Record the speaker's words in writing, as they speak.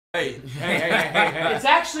Hey. It's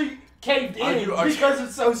actually caved in because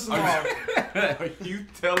it's so small. Are you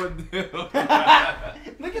telling them? Look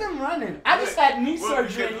at him running. I just had knee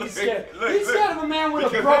surgery and he's scared. He's scared of a man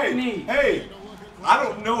with a broken knee. Hey, I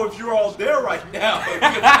don't know if you're all there right now. It's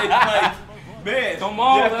like, man, come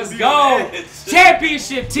on, let's go.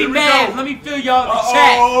 Championship, Team Mav. Let me feel y'all in the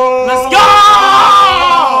chat. Let's go!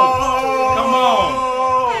 Come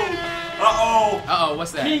on. Uh-oh,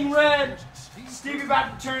 what's that? King Red. Stevie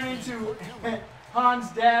about to turn into Han's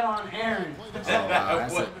dad on Aaron. Oh, wow,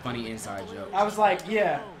 that's a funny inside joke. I was like,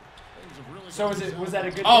 yeah. So was that a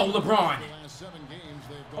good Oh, LeBron.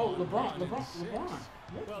 Oh, LeBron.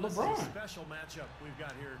 Well, this is a special matchup we've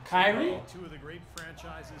got here. Kyrie? Two of the great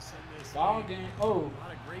franchises in this ball game. Oh, a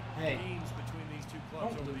lot of great games between these two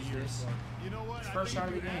clubs over the years. You know what? First shot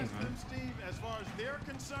of the game, man. Steve, as far as they're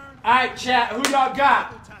concerned. All right, chat. Who y'all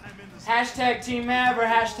got? Hashtag Team Mav or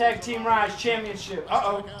hashtag Team Rise Championship.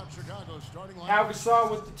 Uh-oh. Al Gasol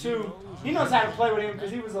with the 2. He knows how to play with him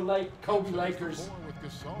because he was a late Kobe Lakers.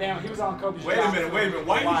 Damn, he was on Kobe's Wait a minute.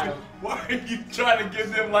 Why are you trying to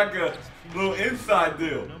give them like a little inside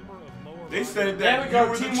deal? They said that. There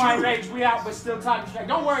we go, Team White Rage. We out, but still talking trash.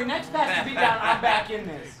 Don't worry, next pass to Beatdown, I'm back in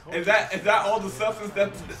this. Is that all the substance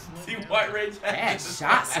that Team White Rage has? Bad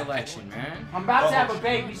shot selection, man. I'm about to have a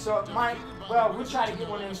baby, so it might. Well, we'll try to get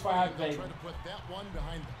one in before I have a baby.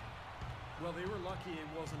 Well, they were lucky it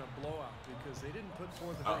wasn't a blowout because they didn't put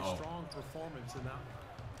forth a very strong performance in that one.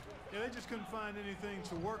 Yeah, they just couldn't find anything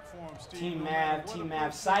to work for them, Steve. Team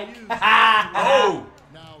Mav, psych. Oh!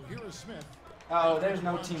 Now here is Smith. Oh, there's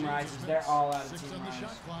no Team Rises. They're all out of Team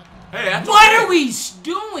Rises. Hey, that's what are we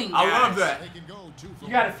doing, guys? I love that. You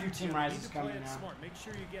got a few Team Rises coming now.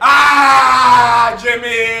 Ah,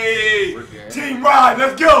 Jimmy! We're good. Team Rise,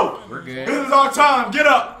 let's go! We're good. This is our time. Get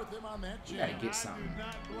up! You gotta get something.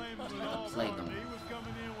 Play them. He was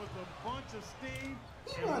coming in with a bunch of steam.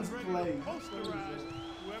 He runs play.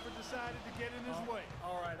 Whoever decided to get in his way.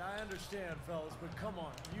 All right, I understand, fellas, but come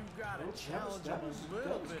on, you got to challenge him a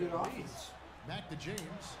little bit. Good offense. Back to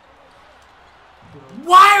James.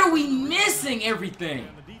 Why are we missing everything?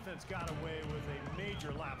 And the defense got away with a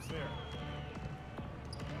major lapse there.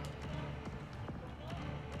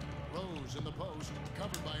 Rose in the post,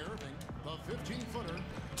 covered by Irving. The 15-footer.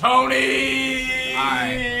 Tony! All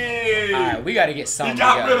right, we gotta get something. He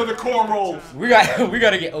got rid of the cornrows. We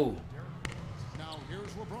gotta get. Oh. Now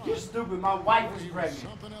here's LeBron. You're stupid. My wife was pregnant.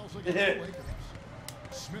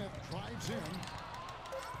 Smith drives in.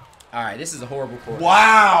 All right, this is a horrible quarter.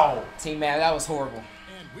 Wow! Team Man, that was horrible.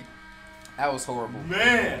 That was horrible.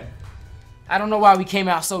 Man! I don't know why we came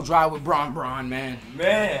out so dry with Bron, man.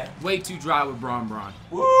 Man! Way too dry with Bron.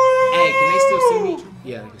 Woo! Hey, can they still see me?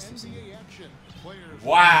 Yeah, they can still see me.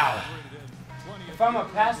 Wow! If I'm a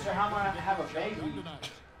pastor, how am I gonna have a baby?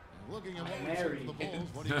 I'm married.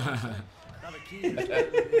 Now the key is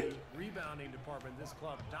the rebounding department. This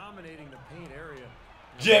club dominating the paint area.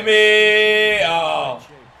 Jimmy! Oh!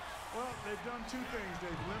 Well, they've done two things.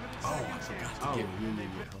 They've limited second chances. Oh, hold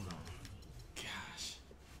on. Gosh.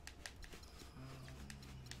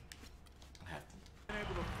 Been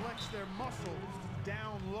able to flex their muscles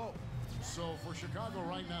down low. So for Chicago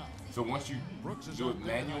right now. So once you do it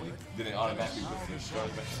manually, then it automatically puts the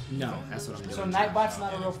stars back? No, that's what I'm doing. So Nightbot's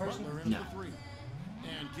not a real person? No.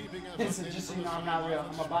 So just so you know, I'm not real.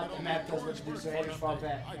 I'm a bot that Matt tells what to do, so haters fall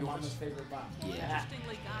back. I'm Mama's favorite bot. Yeah.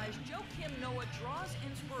 Interestingly, guys, Joe Kim Noah draws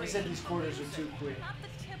inspiration. They said these quarters are too quick. Not the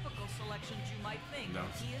typical selections you might think. No.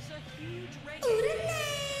 He is a huge reggae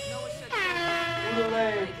fan. Noah said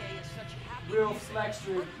Oodalay, reggae is such happy real music, flex but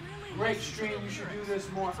stream. really Great what stream. You makes should it do this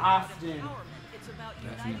is more about often. empowerment. It's about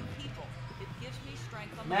uniting people. It gives me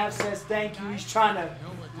strength on Matt says thank you. He's trying to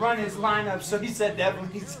run his lineup, so he said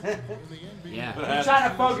definitely. Yeah. He's trying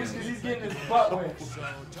to focus because he's getting his butt whipped.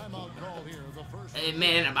 Hey,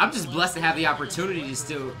 man, I'm just blessed to have the opportunity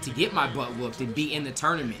to get my butt whooped and be in the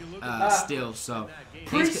tournament still. So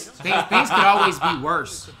things could always be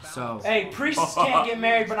worse. So Hey, priests can't get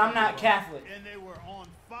married, but I'm not Catholic. And they were on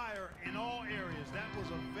fire in all areas. That was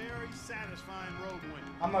a very satisfying road win.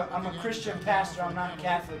 I'm a Christian pastor. I'm not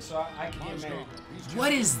Catholic, so I can get married.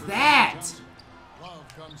 what is that? Love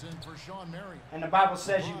comes in for Sean Mary. And the Bible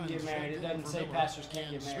says you can get married. It doesn't say pastors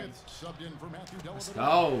can't get married. Subbed in for Matthew Let's Dellavedova.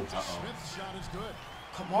 go. Smith's shot is good.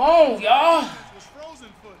 Come on, y'all. Was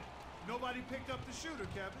frozen footed. Nobody picked up the shooter,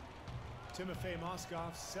 Kevin. Timofey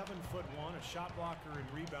Mozgov, 7'1", a shot blocker and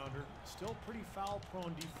rebounder. Still pretty foul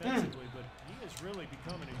prone defensively, but he is really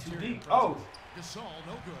becoming an interior presence. Oh, Gasol,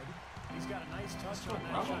 no good. He's got a nice touch on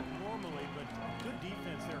that shot normally, but good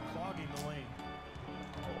defense there clogging the lane.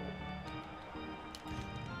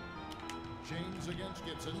 James against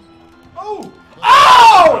Gibson. Oh!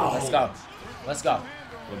 Oh! Let's go. Let's go.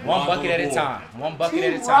 One bucket at a time. One bucket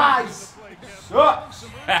at a Team time. Rise sucks.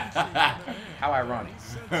 How ironic.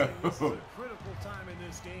 Critical time in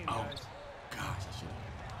this game, Oh, guys. gosh.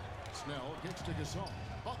 Snell gets to Gasol.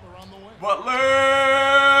 Butler on the way. Butler!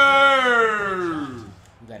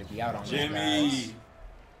 You got to be out on this, Jimmy. guys. You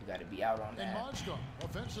got to be out on And that. Monstrom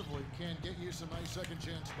offensively can get you some nice second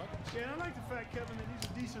chance buckets. Yeah, I like the fact, Kevin, that he's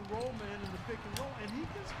a decent roll man in the pick and roll, and he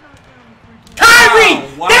gets knocked down the three-point. Kyrie!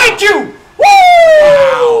 Wow. Thank you! Woo!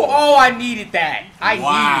 Wow. Oh, I needed that. I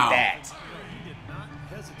Wow. needed that. He did not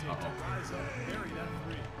hesitate to rise up and bury that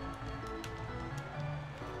three.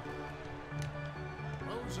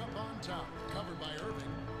 Rose up on top, covered by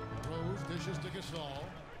Irving. Rose dishes to Gasol.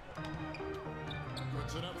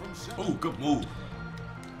 Puts it up from seven. Oh, good move.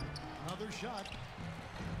 Another shot.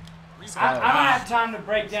 I don't have time to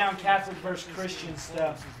break down Catholic versus Christian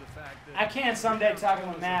stuff. I can someday talking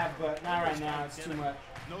with Mav, but not right now. It's too much.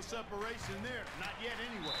 No separation there. Not yet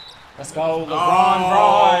anyway. Let's go,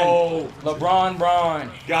 Oh. LeBron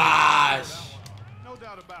Braun. Gosh. No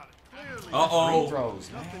doubt about it. Clearly. Free Uh-oh. throws,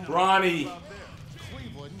 man. Bronny. Out there.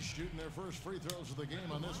 Cleveland shooting their first free throws of the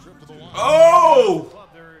game on this trip to the line. Oh! Well,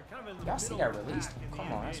 they're kind of in the Y'all see middle that of the release? pack in the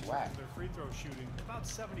Come on, that's NBA whack. with Their free throw shooting about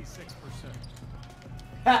 76%.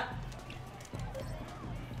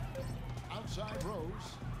 Outside Rose.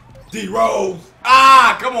 D-Rose.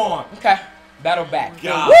 Ah, come on. Okay. Battle back.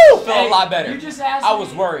 God. Woo! Feel Hey, a lot better. You just asked I me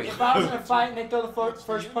was worried. if I was in a fight and they throw the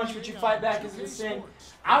first punch, would you fight back? Is it a sin?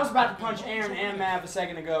 I was about to punch Aaron and Mav a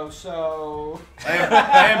second ago, so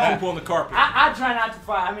And people on the carpet. I try not to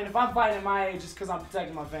fight. I mean, if I'm fighting at my age, it's because I'm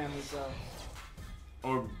protecting my family. So,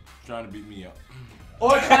 Or trying to beat me up.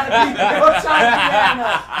 or trying to beat Aaron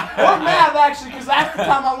up, or Mav actually, because after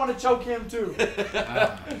time I want to choke him too.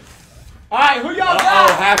 All right, who y'all got?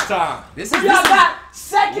 Halftime. This Who is y'all got?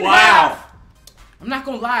 Second Wow. half. I'm not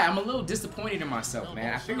gonna lie, I'm a little disappointed in myself,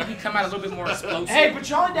 man. I figured we'd come out a little bit more explosive. Hey, but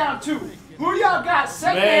you're only down 2. Who y'all got?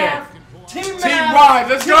 Second Man. half. Team Team Mav. Rise,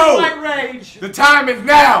 let's Team go. White Rage. The time is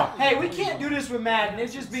now. Hey, we can't do this with Madden.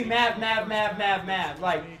 It's just be Mav.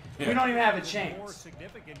 Like, we don't even have a More chance.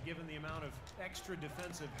 significant given the amount of extra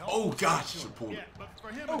defensive help. Oh, gosh, support. Yeah, but for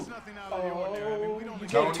him, it's nothing out of the ordinary. I mean, we don't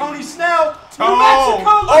Okay, Tony Snell. Tone. New Mexico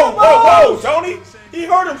Oh, whoa, whoa, Tony. He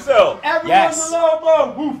hurt himself. Everyone's Yes. a low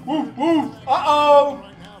blow. Woof, woof, woof. Uh-oh.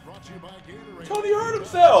 right now brought to you by Gatorade. Tony hurt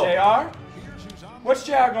himself. JR, Here's who's on what's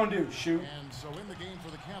JR gonna do? Shoot. And so in the game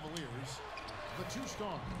for the Cavaliers, the two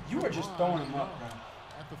stars. You are just throwing him up, bro.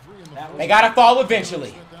 At the 3 and the That 4. They gotta fall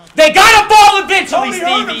eventually. They gotta fall eventually, Tony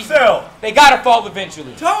hurt Stevie. himself. They gotta fall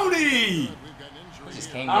eventually. Tony.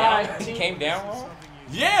 Just came All down. right, He came down wrong.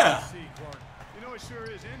 Yeah. You know, it sure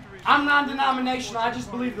is injuries. I'm non-denominational. I just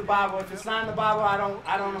believe the Bible. If it's not in the Bible, I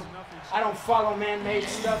don't follow man-made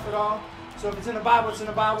stuff at all. So if it's in the Bible, it's in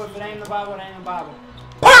the Bible. If it ain't in the Bible, it ain't in the Bible.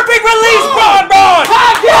 Perfect release, Braun Braun!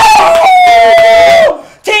 Woo!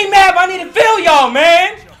 Team Mav, I need to feel y'all,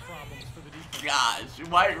 man. Gosh,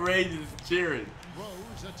 White Rage is cheering.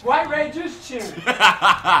 White Ray just cheering.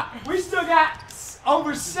 We still got over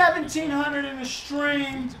 1,700 in the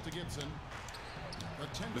stream.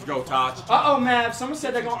 Let's go, Taj. Uh-oh, Mav. Someone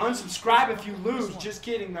said they're going to unsubscribe if you lose. Just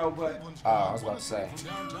kidding, though, but I was about to say.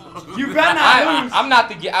 you better not lose. I'm not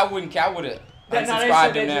the. I wouldn't. I would have That- no, they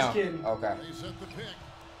unsubscribed said him they now. just kidding. Okay. They set the pick.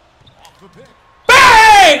 Off the pick.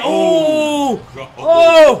 Bang! Ooh!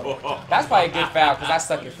 Oh! That's probably a good foul because I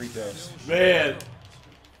suck at free throws. Man.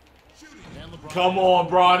 Come on,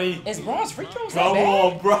 Bronny. Is Braun's free throws that Come bad?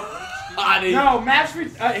 on, Bronny. No, Mav's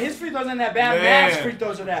his free throws ain't that bad. Man. Mav's free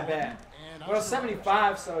throws are that bad. Well,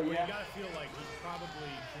 75, so You yeah. gotta feel like he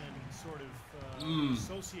probably can sort of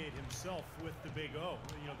associate himself with the big O.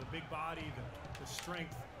 You know, the big body, the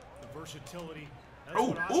strength, the versatility. That's Ooh,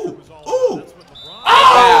 what Oscar ooh, was all ooh. about. That's what LeBron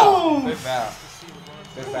Oh! Good foul.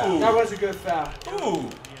 Good foul. Ooh. That was a good foul. Ooh.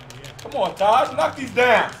 Come on, Taj. Knock these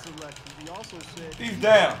down. He also said These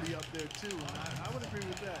down. be up there too. And I would agree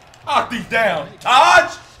with that. Knock these down.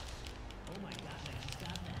 Taj.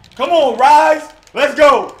 Come on, Rise. Let's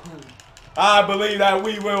go. I believe that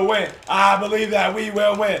we will win. I believe that we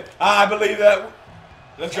will win. I believe that.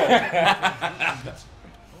 Let's go. Alright,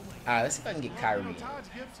 let's see if I can get Kyrie. You know, Taj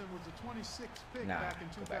Gibson was the 26th pick Nah, back in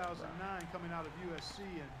go back to 2009 coming out of USC,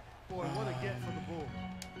 and boy, what a get for the Bulls.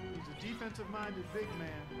 He's a defensive-minded big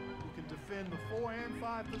man who can defend the 4 and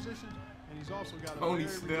 5 positions, and he's also got a Tony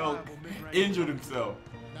very Snell reliable mid-range. injured himself.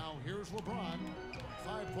 Now here's LeBron,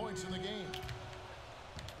 5 points in the game.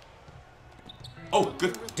 Oh,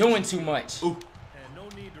 good. Doing too much. Ooh. And no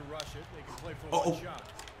need to rush it. They can play for Oh, one oh. shot.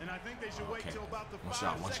 And I think they should wait till about the One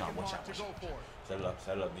shot, 5-second one shot, one mark shot, to one go for it.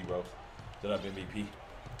 Set it up, D-Rose. Set up MVP.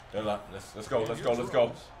 Let's go. Let's go. Let's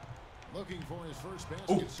go. Looking for his first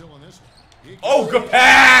basket still in this one. Oh, good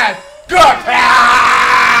pass! Good pass!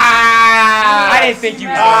 I didn't think you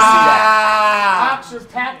was going to see that. Oxford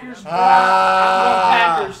Packers.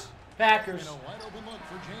 Packers. Packers.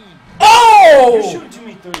 Oh! You're shooting too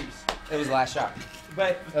many threes. It was the last shot.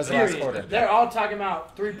 But That was the last period. quarter. They're all talking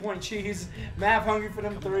about 3-point cheese. Mav hungry for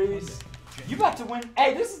them threes. You about to win.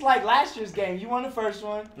 Hey, this is like last year's game. You won the first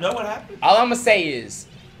one. Know what happened? All I'm going to say is,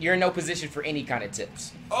 you're in no position for any kind of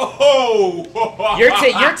tips. Oh! Your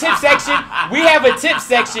tip section, we have a tip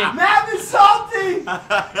section. Mav is salty.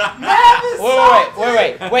 Mav is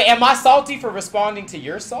salty. Wait. Am I salty for responding to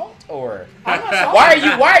your salt, or I'm not salty.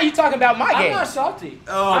 why are you talking about my I'm game? not salty.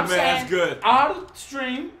 Oh, I'm man, saying that's good. Out of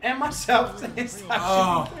stream and myself saying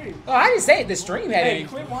stop shooting threes. Oh, I didn't say it. The stream had Hey, any.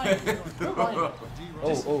 quit whining. Quit whining.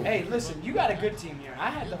 Oh. Hey, listen, you got a good team here. I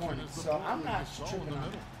had the Hornets, so I'm not tripping on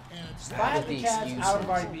it. If I had the Cavs, I would have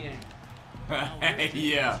already been in.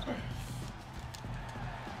 Yeah.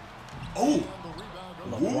 Oh.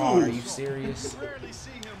 LeBron, are you serious? You rarely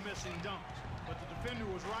see him missing dunks, but the defender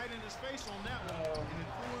was right in his face on that one, and it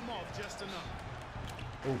threw him off just enough.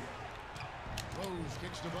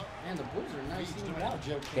 Man, the Bulls are nice even without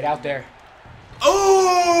Joe. Get out there.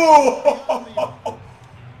 Oh!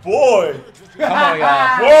 Boy. Come on,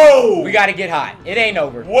 y'all. Whoa. We got to get hot. It ain't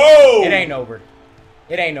over. Whoa. It ain't over.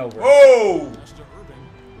 It ain't over. Whoa.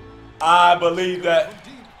 I believe that.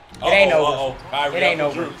 It ain't over. It ain't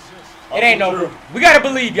over. Drew. It ain't over. We got to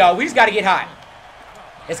believe, y'all. We just got to get hot.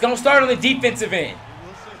 It's going to start on the defensive end.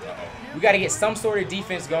 We got to get some sort of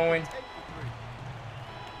defense going.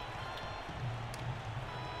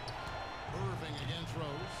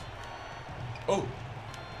 Oh.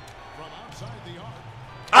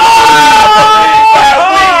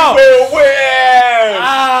 Oh! We will win!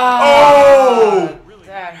 Oh!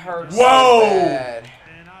 That hurts Whoa! so bad.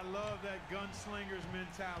 And I love that gunslinger's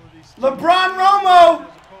mentality. LeBron Romo!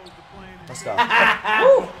 Let's go.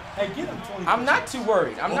 Hey, get him 20. I'm not too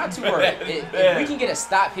worried. I'm not too worried. If we can get a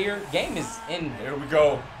stop here, game is in Here we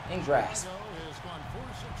go. grasp.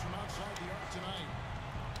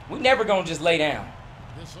 We never gonna just lay down.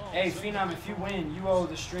 Hey, Phenom, if you win, you owe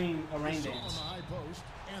the stream a rain dance.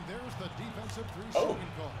 Oh.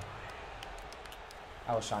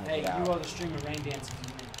 I was trying to Hey, get you out. owe the stream a rain dance if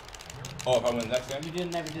you win. Oh, if I win next game? You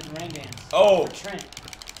never did the rain dance. Oh. For Trent.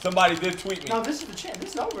 Somebody did tweet me. No, this is the chance.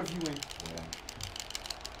 This is over if you win.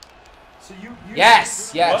 So you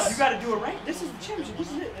Yes, You yes. got to do a rain. This is the championship.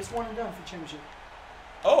 This is it. It's one and done for championship.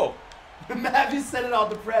 Oh. Mav just said it all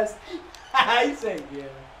depressed. He said, yeah.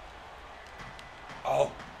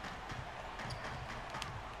 Oh.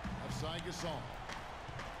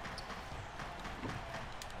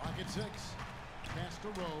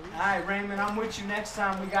 All right, Raymond, I'm with you next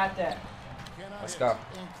time. We got that. Let's go.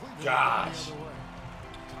 Gosh.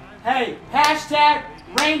 Hey, hashtag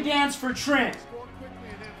rain dance for Trent.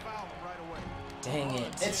 Dang it.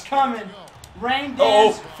 It's coming. Rain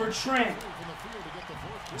dance for Trent.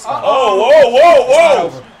 Oh, whoa, whoa,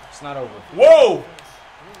 whoa. It's not over. Whoa.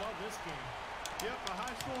 Yep, a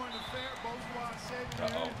high scoring affair. Both squads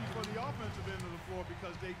saving energy for the offensive end of the floor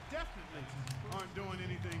because they definitely aren't doing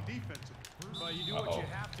anything defensive. But you do what you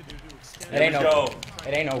have to do to extend. It ain't Here we over. go.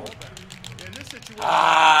 It ain't over. In this situation,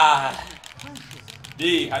 Ah.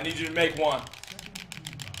 D, I need you to make one.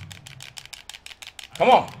 Come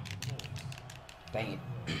on. Dang it.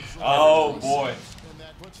 Oh, boy.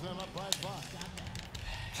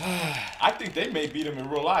 I think they may beat him in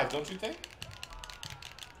real life, don't you think?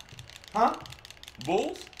 Huh?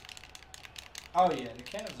 Bulls? Oh, yeah, the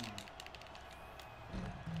Cavs are.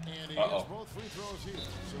 Uh-oh.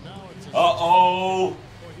 Uh-oh.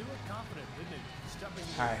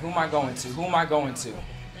 All right, who am I going to? Who am I going to?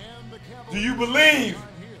 Do you believe?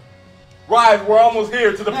 Rise, we're almost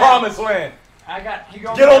here to the promised land. I got.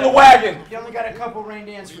 Get on the wagon. You only got a couple rain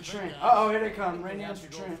dance for Trent. Uh-oh, here they come. Rain dance for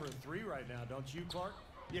Trent. For a three right now, don't you, Clark?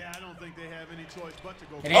 yeah, I don't think they have any choice but to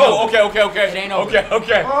go. It ain't Oh, over. okay. It ain't over.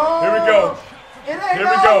 Okay. Here we go. It ain't Here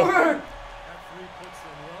we go. over. That three puts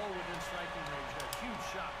them well within striking range. That huge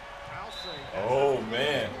shot. I'll say. Oh,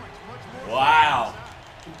 man. Wow.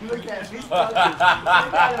 Look at him. He's puckered. Look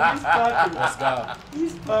at him. He's puckered. Let's go.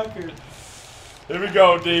 He's puckered. Here we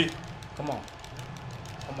go, D. Come on.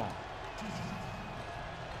 Come on.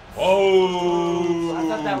 Whoa. I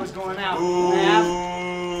thought that was going out. Ooh.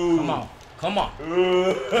 Mav. Come on. Come on.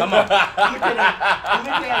 Ooh. Come on. Look at him.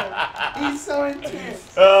 Look at him. He's so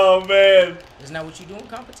intense. Oh, man. Isn't that what you do in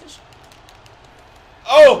competition?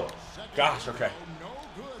 Oh. Gosh, okay.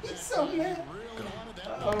 He's so mad.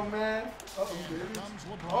 Oh, man. Uh-oh.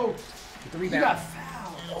 Oh. Get the He rebound. got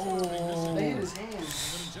fouled. Oh. They hit his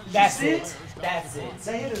hands. That's it. That's it.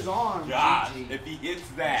 They hit his arm. God, GG. if he hits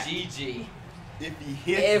that. GG. If he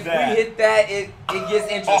hits If that. we hit that, it gets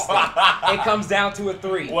interesting. It comes down to a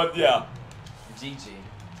 3. What? Yeah. GG.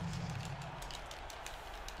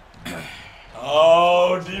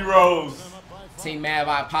 Oh, D-Rose. Team Mav,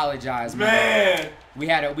 I apologize, man. Man. We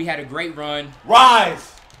had a great run.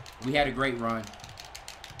 Rise. We had a great run.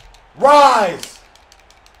 Rise.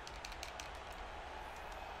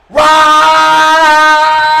 Rise.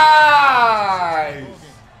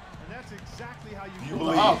 And that's exactly how you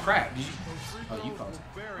believe. Oh crap! Did you? Oh, you called it.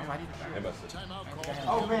 Very Oh, I didn't.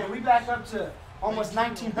 Oh man, we back up to almost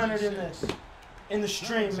 1900 in the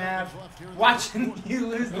stream, man. Watching you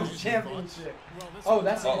lose the championship. Oh,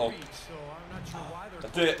 that's it. Uh-oh. So I'm not sure why they're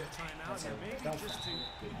That's it. timeout here. Maybe just to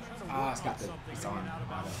Ah, it's got the it's on.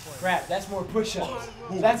 Crap, that's more push-ups.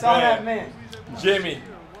 That's all that meant. Jimmy.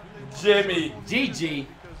 GG.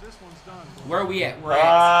 Where are we at? We're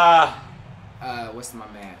at what's my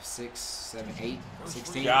math? 6, 7, 8,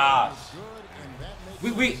 16. Gosh. We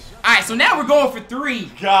all right. So now we're going for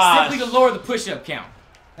 3. Gosh. Simply to lower the push-up count.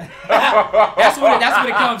 That's what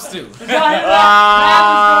it comes to.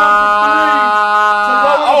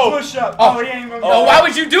 Push-up. Oh, he ain't gonna Oh, why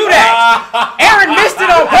would you do that? Aaron missed it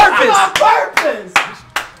on purpose. on purpose.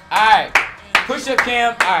 All right, push-up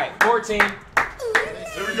cam. All right, 14.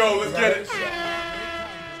 Here we go. Let's get it.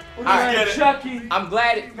 We're Let's doing get it. Chucky. I'm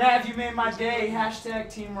glad it. Mav, you made my day. Hashtag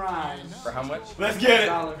Team Rise. For how much? Let's get it.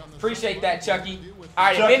 $1. Appreciate that, Chucky. All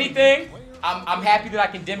right, Chucky. if anything, I'm happy that I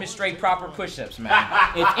can demonstrate proper push-ups, man.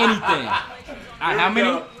 If anything. All right, how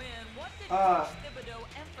many?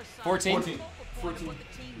 14. 14.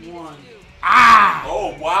 1, Ah!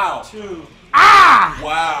 Oh, wow. 2, Ah!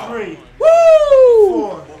 Wow. 3, Woo!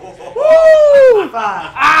 4, Woo! 5,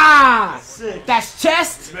 Ah! 6, That's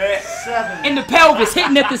chest Man. 7, and the pelvis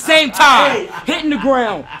hitting at the same time. Hitting the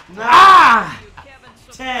ground. 9, Ah!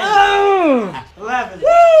 10, 11,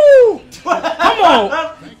 Woo! 12, Come on.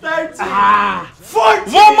 13, Ah!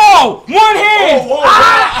 14. One more! One hand! Whoa,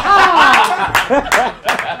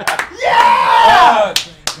 Yeah!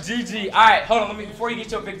 GG. All right, hold on. Before you get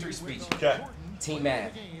your victory speech. Okay. Team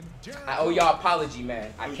Mav, I owe y'all apology,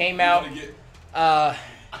 man. I came out,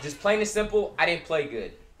 just plain and simple, I didn't play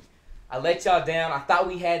good. I let y'all down. I thought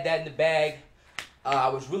we had that in the bag. I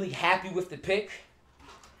was really happy with the pick.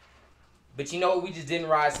 But you know what? We just didn't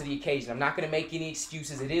rise to the occasion. I'm not going to make any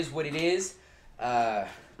excuses. It is what it is.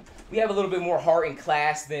 We have a little bit more heart and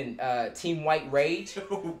class than Team White Rage.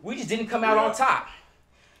 We just didn't come out on top.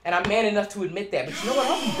 And I'm man enough to admit that. But you know what?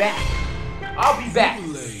 I'll be back. I'll be back.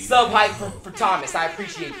 Sub hype for Thomas. I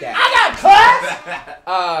appreciate that. I got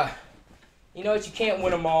class. You know what? You can't win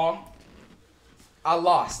them all. I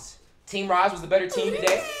lost. Team Rise was the better team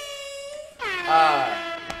today.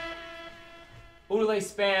 Oodalay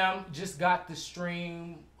Spam just got the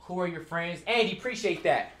stream. Who are your friends? Andy, appreciate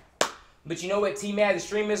that. But you know what? Team Mad, the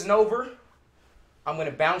stream isn't over. I'm going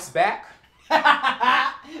to bounce back.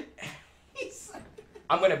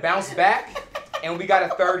 I'm going to bounce back. And we got a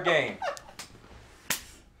third game.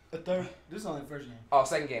 A third? This is only the first game. Oh,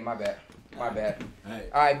 second game. My bad. My bad. Hey.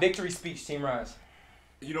 All right, victory speech, Team Rise.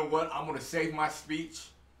 You know what? I'm going to save my speech.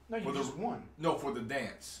 No, you just won. No, for the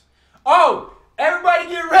dance. Oh, everybody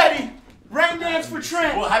get ready. Rain dance for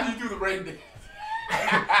Trent. Well, how do you do the rain dance?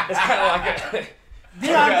 It's kind of like a...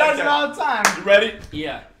 Dion does it all the time. You ready?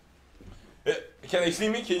 Yeah. Can they see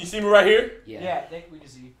me? Can you see me right here? Yeah, we can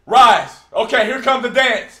see you. Rise. Okay, here comes the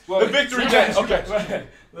dance. Well, the victory dance. Okay.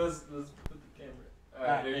 Let's put the camera. All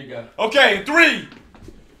right, there you go. Okay, 3,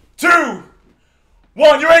 2,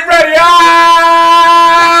 1. You ain't ready. Ah!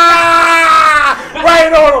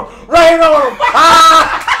 Rain on him. Rain on him.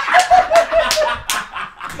 Ah!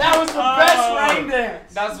 That was the best rain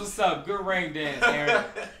dance. That's what's up. Good rain dance, Aaron.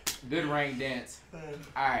 Good rain dance.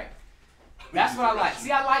 All right. That's what I like.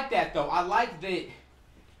 See, I like that, though. I like that,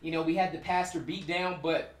 you know, we had the passer beat down,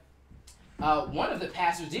 but one of the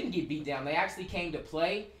passers didn't get beat down. They actually came to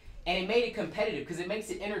play, and it made it competitive because it makes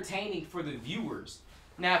it entertaining for the viewers.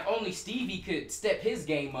 Now, if only Stevie could step his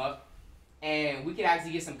game up and we could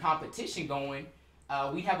actually get some competition going,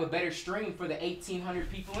 we'd have a better stream for the 1,800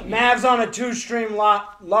 people in here. Mav's on a 2-stream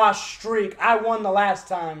loss streak. I won the last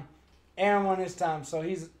time. Aaron won this time, so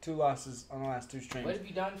he's 2 losses on the last 2 streams. What have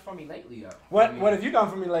you done for me lately, though? What have you done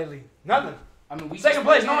for me lately? Nothing. I mean, we Second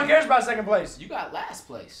place. No one cares about second place. You got last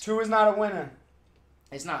place. 2 is not a winner.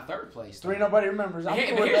 It's not third place. 3 nobody remembers. I'm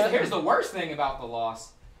cool But with that. here's the worst thing about the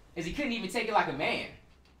loss is he couldn't even take it like a man.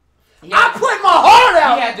 I played my heart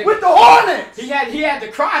out with the Hornets. He had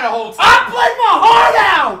to cry the whole time. I played my heart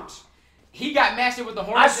out. he got matched up with the I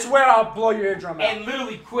Hornets. swear I'll blow your eardrum out. And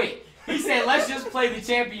literally quit. He said, let's just play the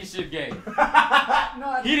championship game.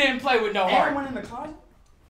 No, He didn't play with no Aaron heart. went in the closet?